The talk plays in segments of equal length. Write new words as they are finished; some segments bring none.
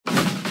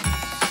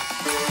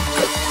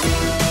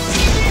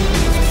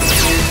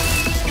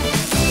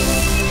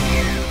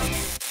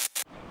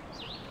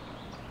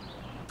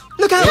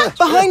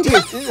Behind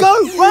you! Go,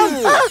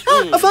 run!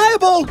 A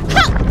fireball!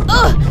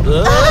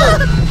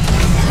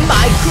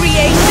 My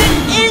creation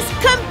is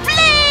complete!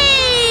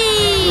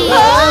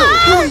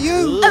 Who are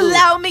you?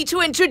 Allow me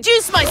to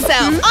introduce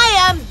myself.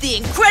 I am the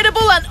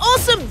incredible and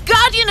awesome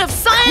guardian of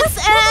science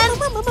and...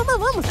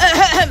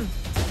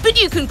 but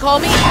you can call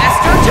me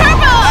Astro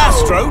Turbo!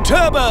 Astro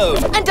Turbo!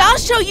 And I'll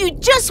show you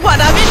just what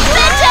I've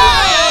invented!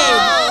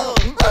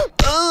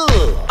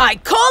 I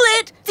call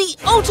it the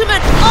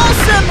ultimate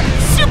awesome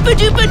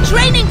super-duper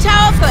training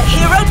tower for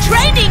hero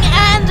training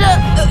and...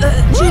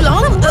 too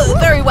long?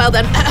 Very well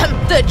then.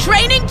 The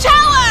training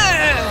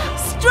tower!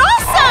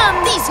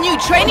 Strawsome! These new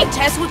training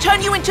tests will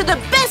turn you into the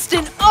best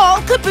in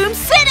all Kaboom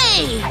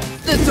City!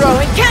 The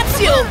throwing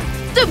capsule!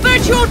 The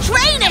virtual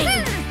training!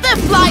 The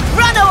flight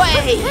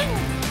runaway!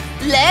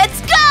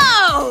 Let's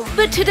go!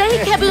 But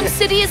today Kaboom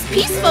City is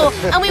peaceful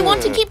and we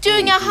want to keep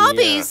doing our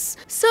hobbies.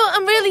 So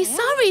I'm really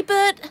sorry,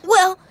 but...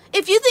 well,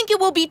 if you think it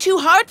will be too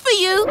hard for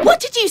you... What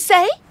did you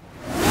say?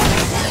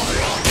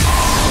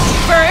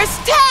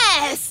 First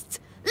test!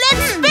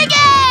 Let's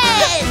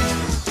begin!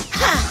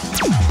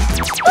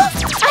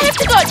 I have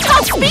to go at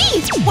top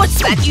speed! What's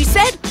that you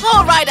said?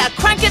 All right, I'll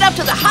crank it up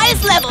to the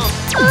highest level.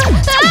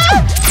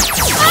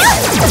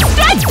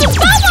 Strike the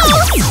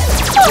bubbles!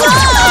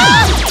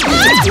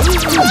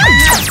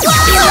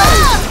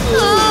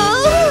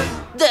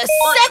 The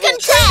second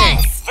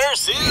test!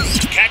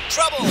 Versus Cat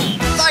Trouble!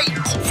 Fight!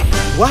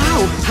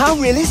 Wow, how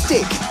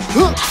realistic!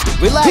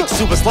 Relax,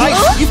 Super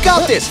Slice. You've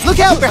got this. Look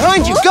out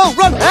behind you. Go,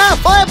 run. Ah,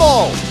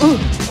 fireball!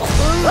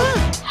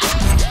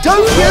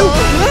 Don't you?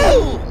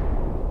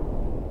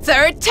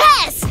 Third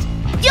test!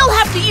 You'll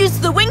have to use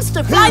the wings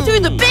to fly through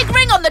the big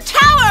ring on the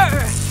tower!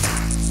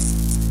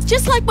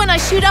 Just like when I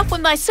shoot up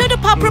with my soda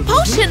pop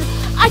propulsion,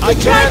 I can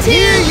try to...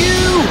 hear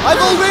you! I've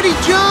already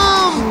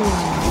jumped!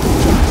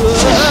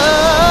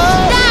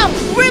 Now,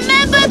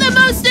 remember the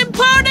most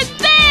important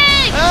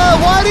thing!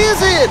 What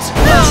is it?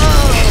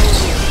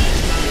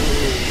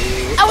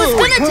 I was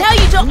gonna tell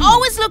you to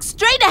always look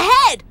straight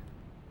ahead!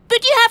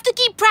 But you have to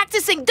keep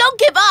practicing, don't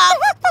give up!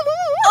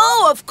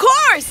 Oh, of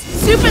course!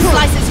 Super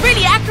Slice is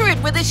really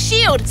accurate with his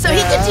shield, so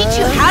he can teach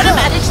you how to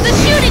manage the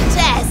shooting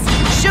test!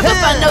 Sugar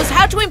Bun knows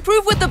how to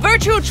improve with the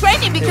virtual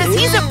training because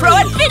he's a pro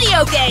at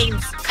video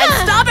games! And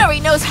Strawberry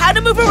knows how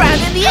to move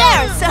around in the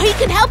air, so he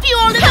can help you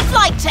on in the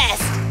flight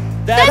test!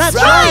 That's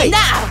right!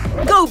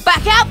 Now, go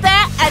back out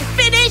there and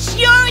finish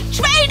your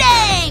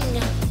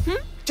training!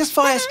 Just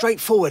fire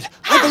straight forward.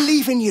 I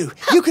believe in you.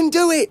 You can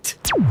do it.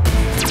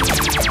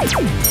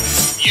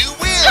 You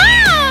win!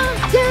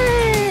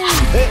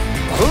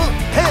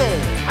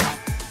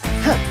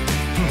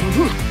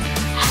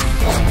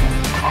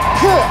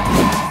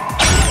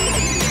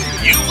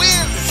 You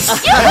win!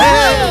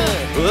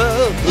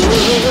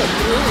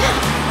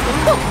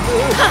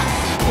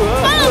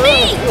 Follow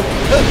me!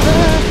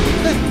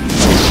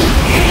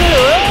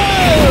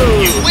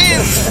 You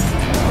win!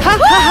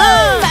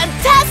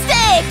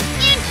 Fantastic!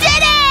 You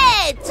did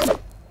it!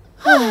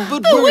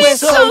 But we're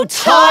so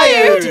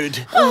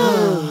tired!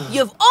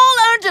 You've all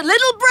earned a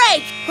little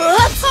break!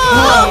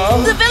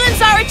 The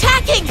villains are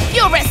attacking!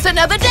 You'll rest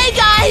another day,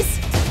 guys!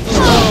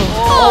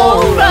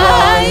 All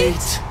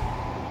right!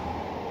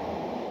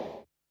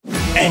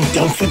 And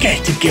don't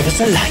forget to give us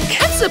a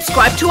like. And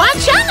subscribe to our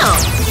channel!